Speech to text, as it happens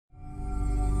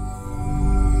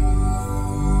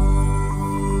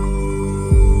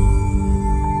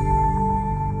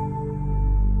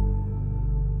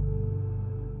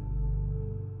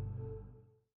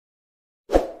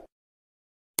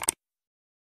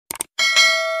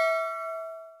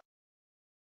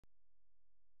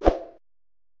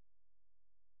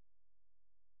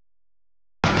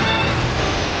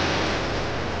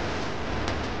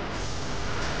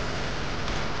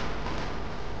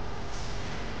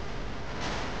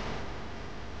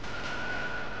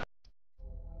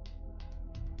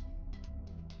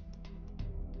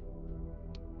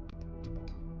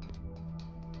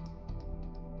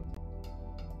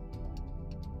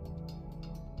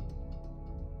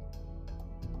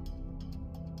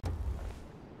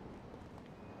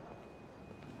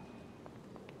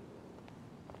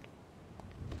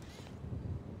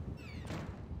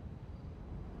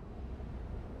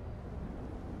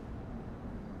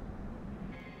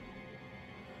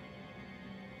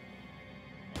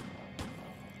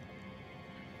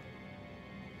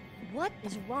What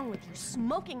is wrong with you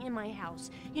smoking in my house?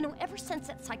 You know, ever since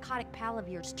that psychotic pal of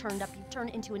yours turned up, you've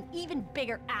turned into an even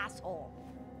bigger asshole.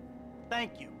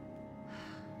 Thank you.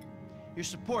 Your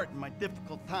support in my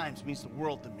difficult times means the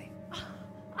world to me.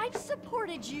 I've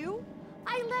supported you.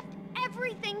 I left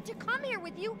everything to come here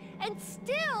with you, and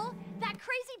still, that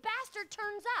crazy bastard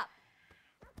turns up.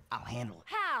 I'll handle it.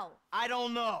 How? I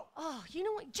don't know. Oh, you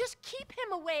know what? Just keep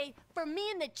him away from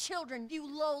me and the children, you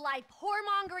low-life,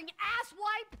 whoremongering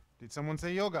asswipe! Did someone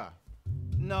say yoga?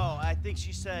 No, I think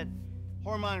she said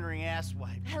whoremongering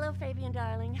asswipe. Hello, Fabian,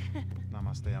 darling.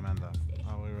 Namaste, Amanda.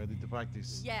 Are we ready to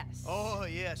practice? Yes. Oh,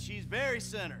 yes, she's very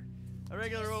centered. A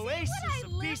regular oasis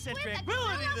of peace and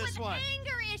tranquility, this one.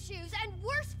 Anger issues and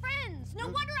worse friends. No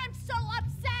wonder I'm so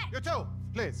upset. You too,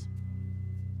 please.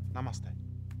 Namaste.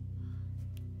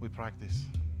 We practice.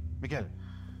 Miguel,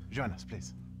 join us,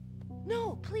 please.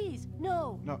 No, please,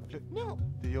 no. No, no.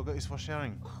 The yoga is for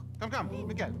sharing. Come,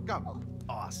 Miguel, come.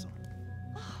 Awesome.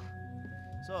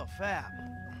 So, Fab,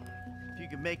 if you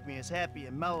can make me as happy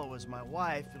and mellow as my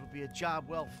wife, it'll be a job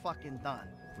well fucking done.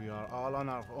 We are all on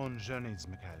our own journeys,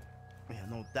 Miguel. Yeah,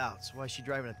 no doubts. Why is she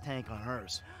driving a tank on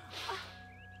hers?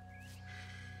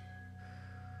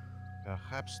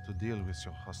 Perhaps to deal with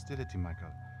your hostility,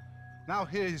 Michael. Now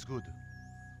here is good.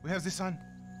 We have the sun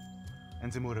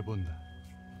and the moribunda.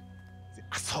 The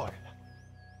asshole.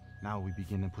 Now we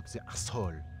begin and put the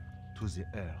asshole to the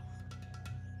earth.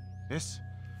 Yes,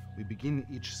 we begin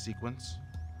each sequence.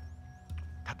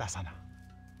 Tadasana.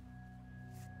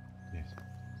 Yes.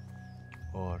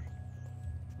 Or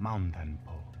mountain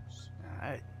pose. All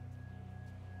right.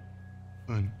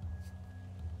 1,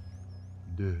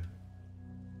 2,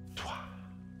 3.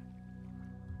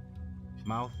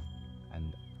 Mouth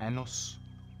and anus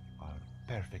are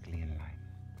perfectly in line.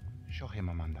 Show him,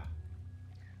 Amanda.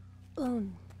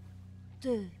 1,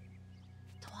 2,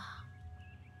 3.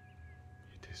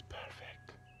 It is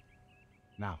perfect.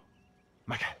 Now,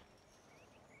 Michael.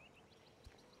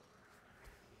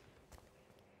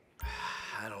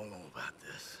 I don't know about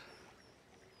this.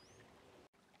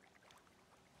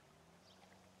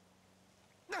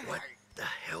 What the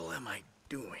hell am I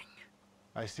doing?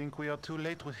 I think we are too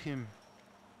late with him.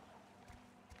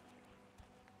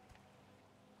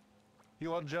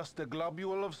 You are just a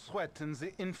globule of sweat in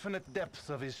the infinite depths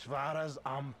of Ishvara's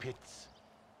armpits.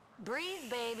 Breathe,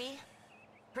 baby.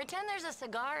 Pretend there's a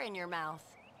cigar in your mouth.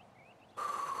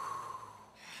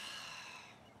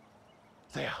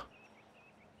 There.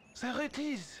 There it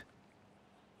is.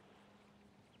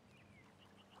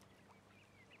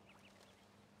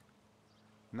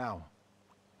 Now,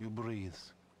 you breathe.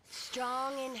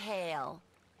 Strong inhale.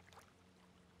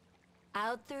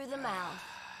 Out through the mouth.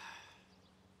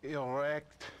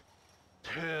 Erect.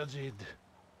 Turgid.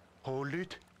 Hold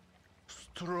it.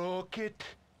 Stroke it.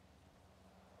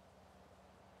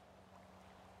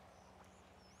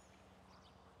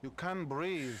 You can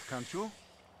breathe, can't you?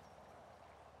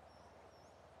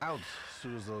 Out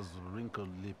through those wrinkled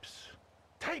lips.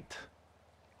 Tight!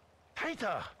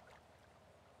 Tighter!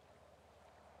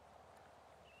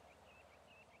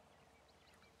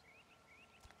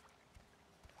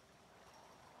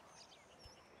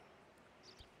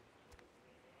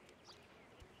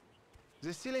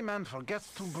 The silly man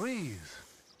forgets to breathe.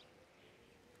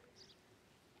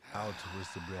 Out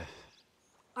with the breath.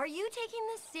 Are you taking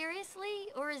this seriously,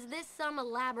 or is this some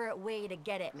elaborate way to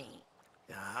get at me?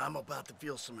 Yeah, I'm about to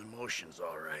feel some emotions,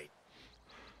 all right.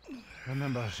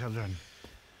 Remember, children,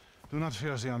 do not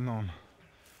fear the unknown.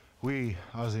 We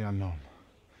are the unknown.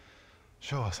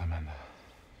 Show us, Amanda.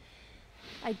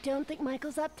 I don't think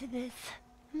Michael's up to this.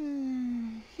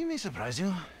 He may surprise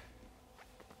you.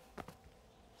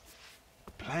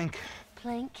 Plank.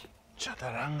 Plank.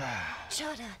 Chaturanga.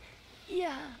 Chata.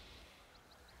 Yeah.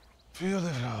 Feel the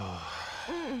flow.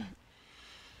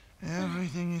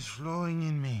 Everything is flowing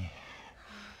in me.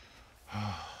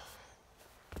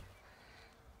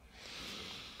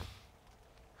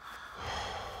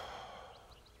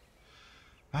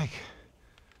 Mike,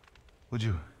 would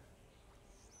you?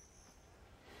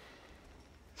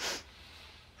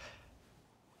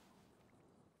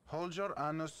 Hold your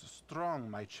anus strong,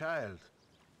 my child.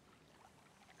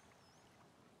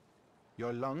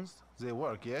 Your lungs, they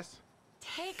work, yes?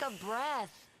 Take a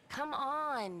breath. Come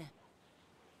on.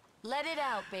 Let it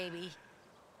out, baby.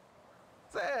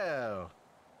 There.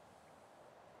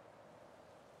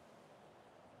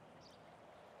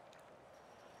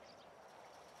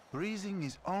 Breathing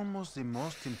is almost the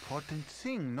most important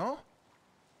thing, no?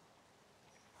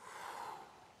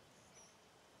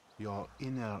 Your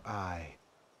inner eye.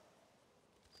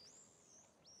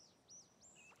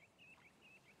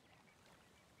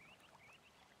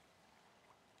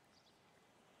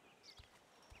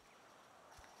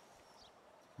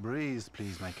 Breathe,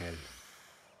 please, Michael.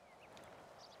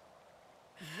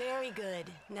 Very good.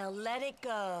 Now let it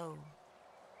go.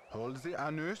 Hold the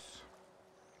anus.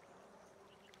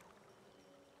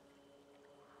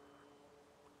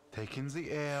 Take in the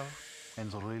air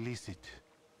and release it.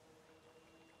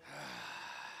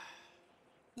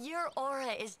 Your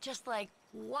aura is just like,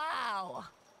 wow.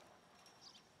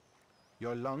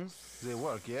 Your lungs, they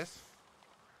work, yes?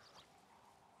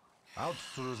 Out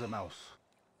through the mouth.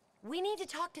 We need to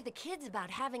talk to the kids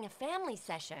about having a family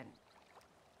session.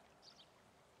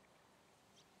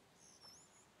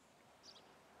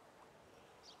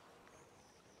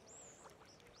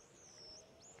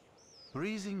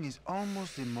 Breathing is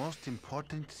almost the most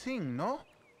important thing, no?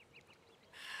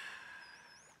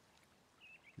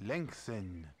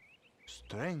 Lengthen,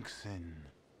 strengthen.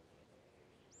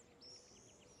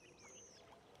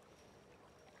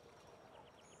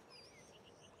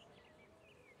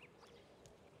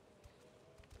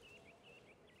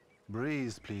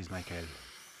 Breathe, please, Michael.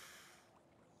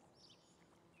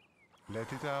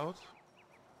 Let it out.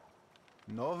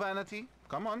 No vanity.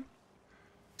 Come on.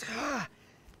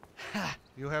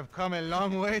 You have come a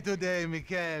long way today,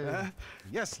 Michael.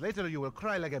 Yes, later you will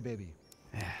cry like a baby.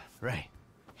 Yeah, right.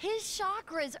 His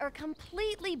chakras are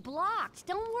completely blocked.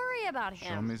 Don't worry about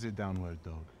him. Show me the downward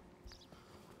dog.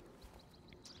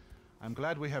 I'm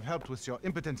glad we have helped with your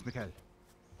impotence, Michael.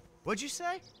 What'd you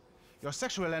say? Your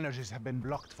sexual energies have been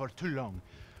blocked for too long.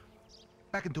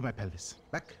 Back into my pelvis.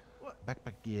 Back. What? Back,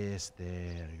 back. Yes,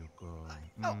 there you go.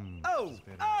 Oh! This is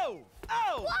very-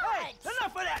 What? Hey,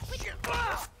 enough of that shit!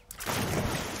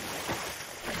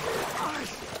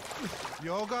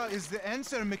 Yoga is the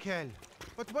answer, Michael.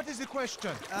 But what is the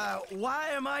question? Why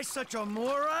am I such a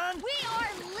moron? We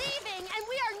are leaving, and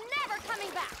we are never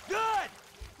coming back. Good!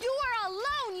 You are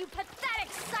alone, you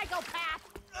pathetic psychopath.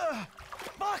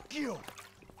 Fuck you!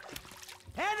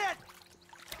 And that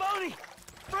phony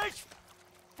French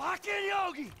fucking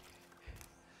yogi!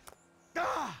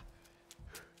 Ah!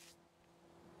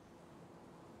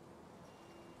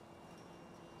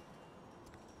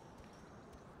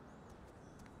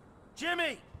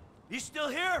 Jimmy, you still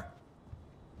here?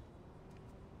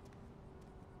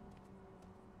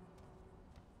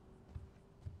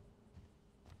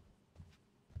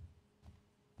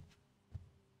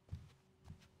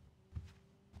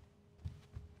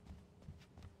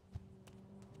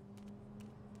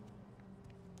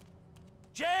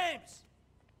 James!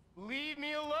 Leave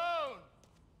me alone!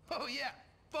 Oh yeah,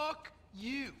 fuck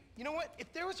you. You know what?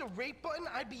 If there was a rate button,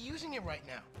 I'd be using it right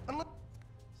now. Unless...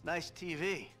 It's nice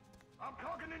TV.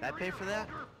 Did I pay for that?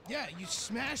 Yeah, you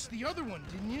smashed the other one,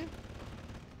 didn't you?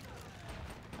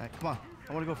 All right, come on.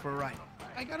 I want to go for a ride.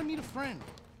 I gotta meet a friend.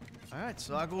 All right,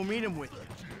 so I'll go meet him with you.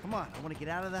 Come on, I want to get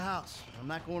out of the house. I'm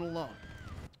not going alone.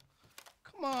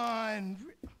 Come on.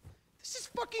 This is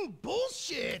fucking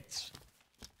bullshit!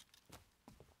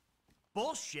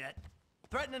 Bullshit?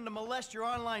 Threatening to molest your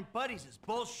online buddies is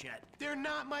bullshit. They're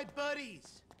not my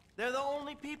buddies. They're the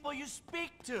only people you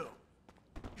speak to.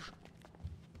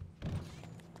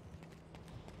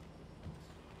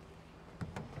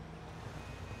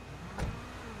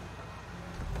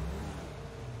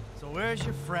 So where's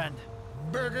your friend?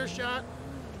 Burger shot?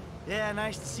 Yeah,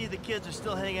 nice to see the kids are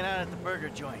still hanging out at the burger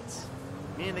joints.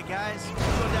 Me and the guys, we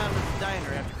go down to the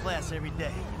diner after class every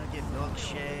day. You know, get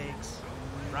milkshakes,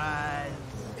 fries.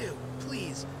 Ew,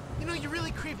 please. You know, you're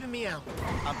really creeping me out.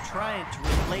 I'm trying to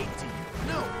relate to you.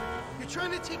 No, you're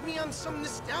trying to take me on some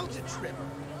nostalgia trip.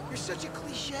 You're such a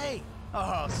cliche.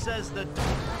 Oh, says the...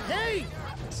 Hey!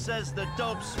 Says the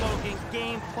dope-smoking,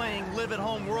 game-playing,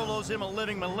 live-at-home world him a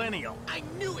living millennial. I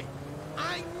knew it!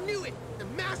 I knew it! The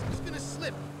mask was gonna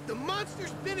slip. The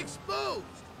monster's been exposed.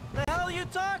 The hell are you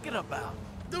talking about?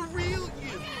 The real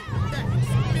you. That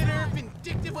bitter,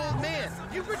 vindictive old man.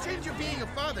 You pretend you're being a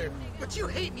father, but you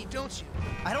hate me, don't you?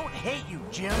 I don't hate you,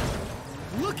 Jim.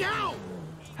 Look out!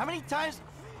 How many times...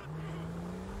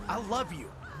 I love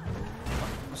you.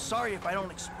 I'm sorry if I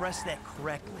don't express that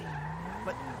correctly,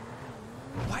 but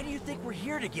why do you think we're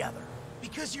here together?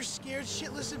 Because you're scared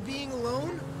shitless of being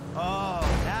alone? Oh,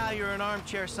 now you're an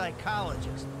armchair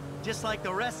psychologist, just like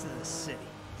the rest of the city.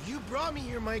 You brought me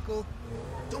here, Michael.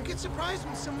 Don't get surprised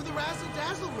when some of the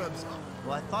razzle-dazzle rubs off.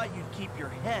 Well, I thought you'd keep your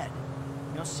head.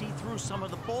 You know, see through some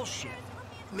of the bullshit.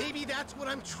 Maybe that's what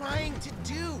I'm trying to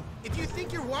do. If you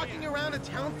think you're walking around a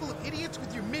town full of idiots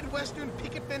with your Midwestern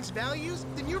picket fence values,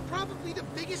 then you're probably the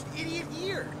biggest idiot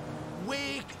here.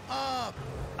 Wake up!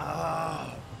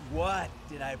 Oh, what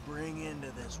did I bring into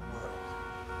this world?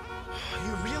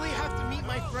 You really have to meet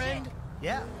my friend?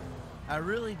 Yeah, I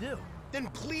really do. Then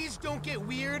please don't get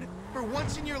weird. For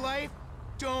once in your life,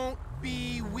 don't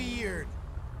be weird.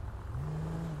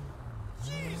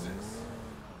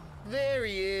 There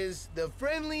he is, the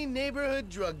friendly neighborhood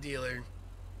drug dealer.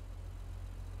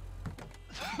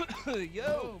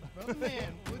 Yo, brother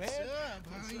man, what's up?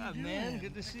 What's How up, you man? doing?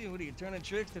 Good to see you. What are you turning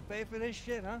tricks to pay for this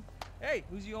shit, huh? Hey,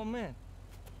 who's your old man?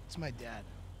 It's my dad.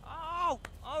 Oh,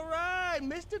 all right,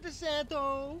 Mr.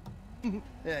 DeSanto.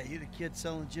 Yeah, you the kid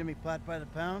selling Jimmy pot by the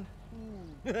pound?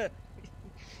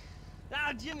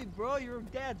 Ah, Jimmy, bro, your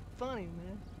dad's funny,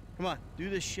 man. Come on, do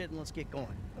this shit and let's get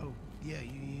going. Oh, yeah,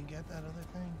 you got that other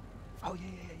thing? Oh,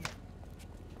 yeah.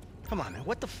 Come on, man,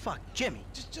 what the fuck? Jimmy!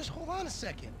 Just hold on a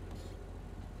second.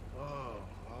 Oh,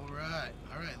 all right,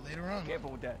 later on.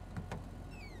 Careful with that.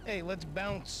 Hey, let's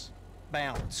bounce.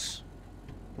 Bounce.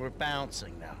 We're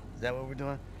bouncing now. Is that what we're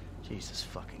doing? Jesus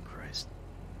fucking Christ.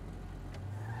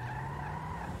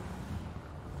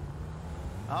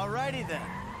 Alrighty then.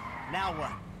 Now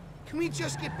what? Can we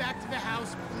just get back to the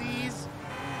house, please?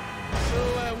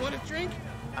 So, want a drink?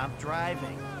 I'm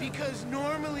driving. Because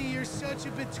normally you're such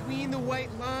a between the white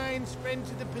lines, friend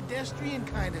to the pedestrian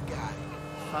kind of guy.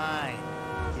 Fine.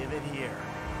 Give it here.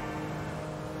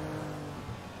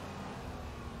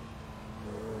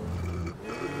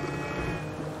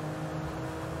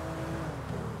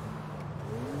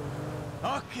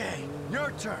 Okay,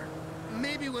 your turn.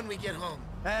 Maybe when we get home.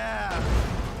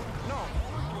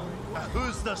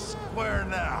 Who's the square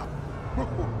now?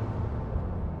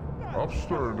 I'm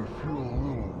starting to feel a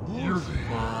little woozy.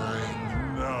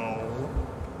 Fine. No.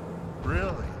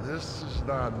 Really? This is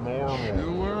not normal.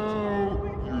 Chill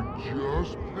out. You're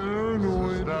just paranoid.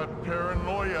 This is not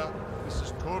paranoia. This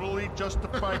is totally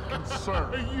justified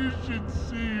concern. You should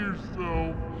see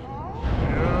yourself.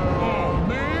 Yeah. Oh,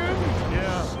 man.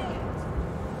 Yeah.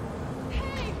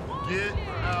 Get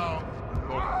out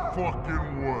the fucking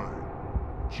way.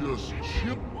 Just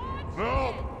chill.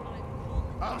 No!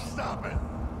 I'm stopping.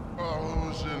 Oh, it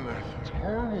was in there. It's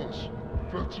harmless.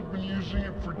 Vets have been using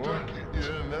it for decades.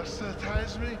 You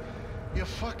anesthetize me? You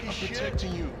fucking I'm shit.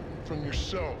 protecting you from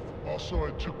yourself. Also,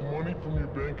 I took money from your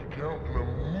bank account and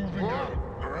I'm moving out.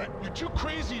 All right? You're too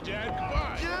crazy, Dad.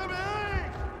 Goodbye.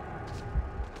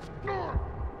 Jimmy! No.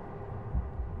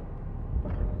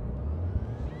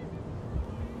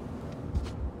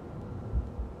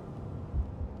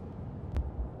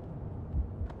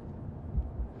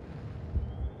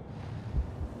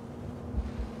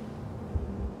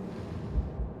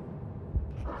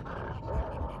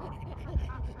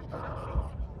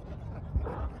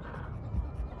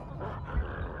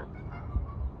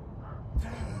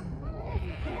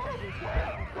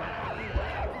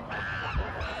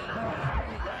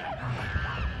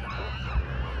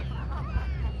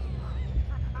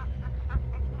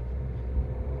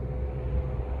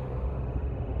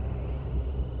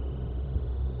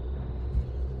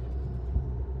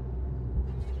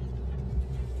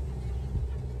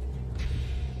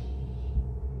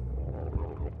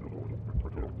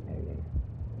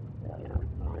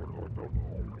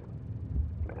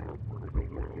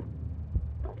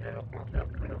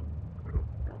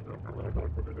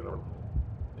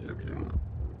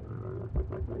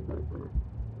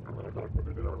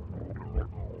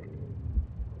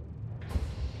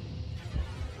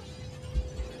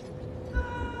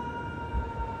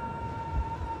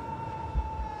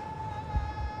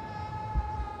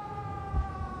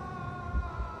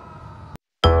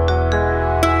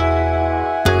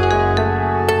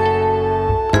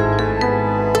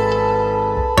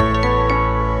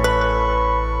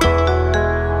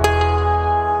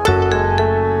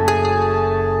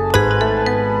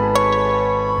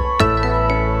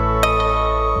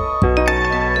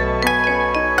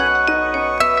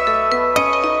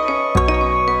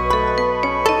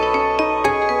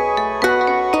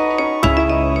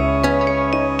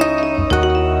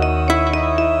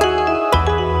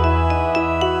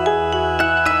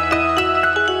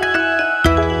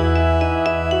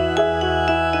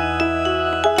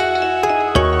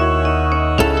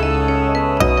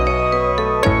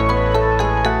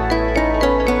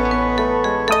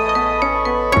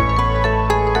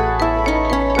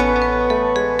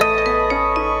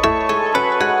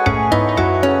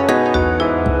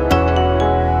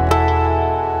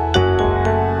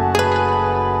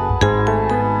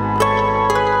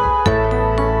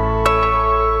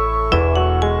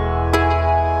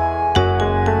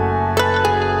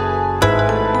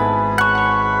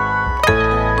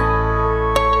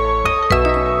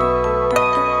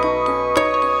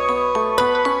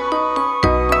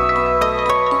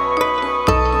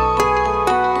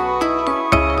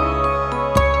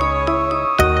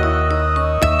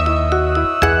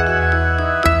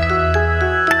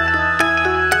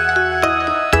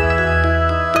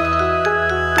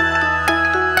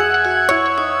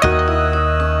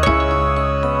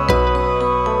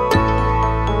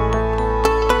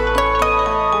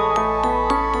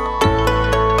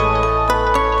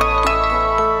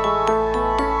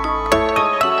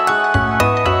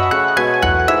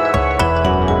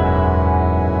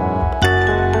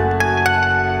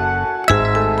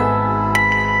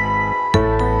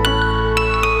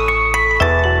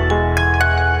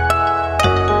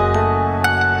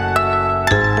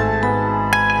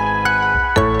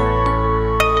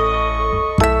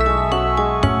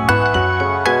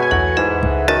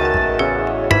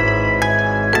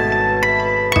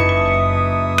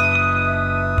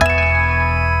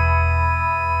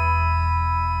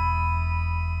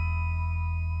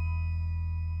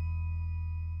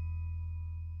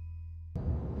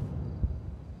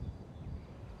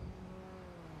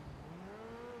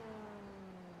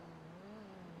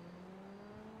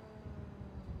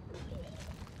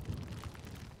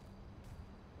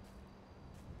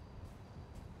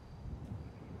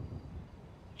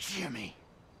 Jimmy,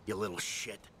 you little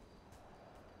shit.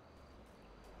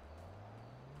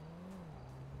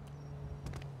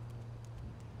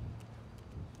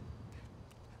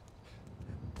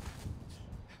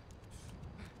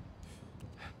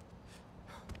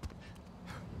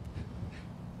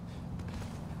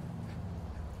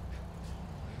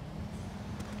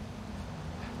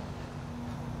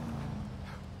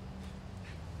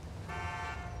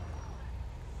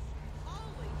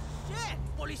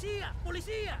 ¡Policía!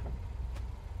 ¡Policía!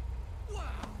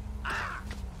 ¡Ah!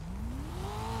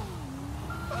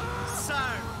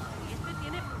 Sir! Este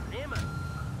tiene problemas.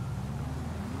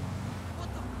 What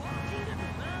the fuck? ¡Chinga tu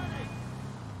madre!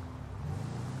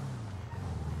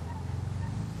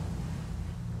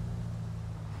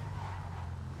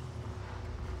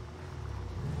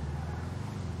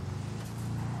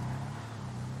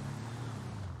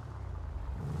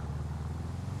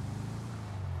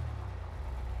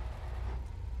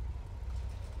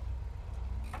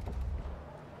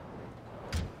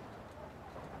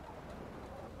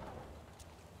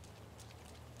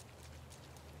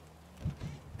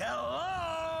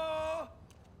 Hello?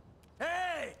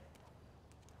 Hey!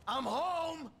 I'm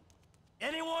home!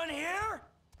 Anyone here?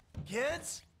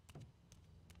 Kids?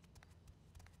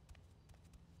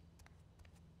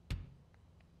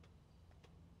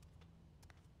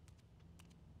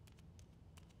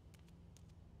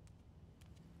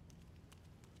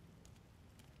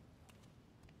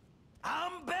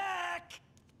 I'm back!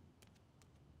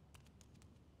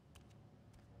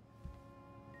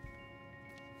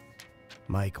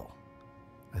 Michael,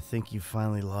 I think you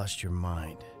finally lost your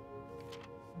mind.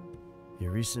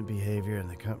 Your recent behavior and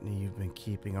the company you've been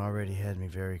keeping already had me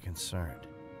very concerned.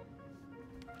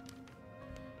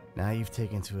 Now you've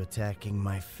taken to attacking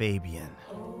my Fabian,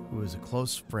 who is a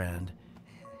close friend,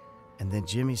 and then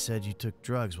Jimmy said you took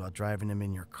drugs while driving him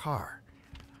in your car.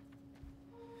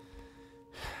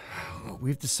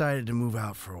 We've decided to move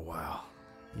out for a while.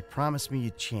 You promised me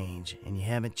you'd change, and you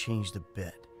haven't changed a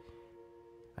bit.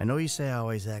 I know you say I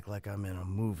always act like I'm in a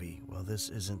movie. Well, this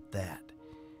isn't that.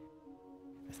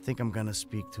 I think I'm gonna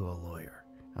speak to a lawyer.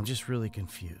 I'm just really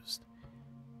confused.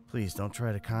 Please don't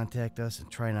try to contact us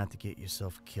and try not to get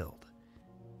yourself killed.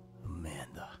 Oh, man.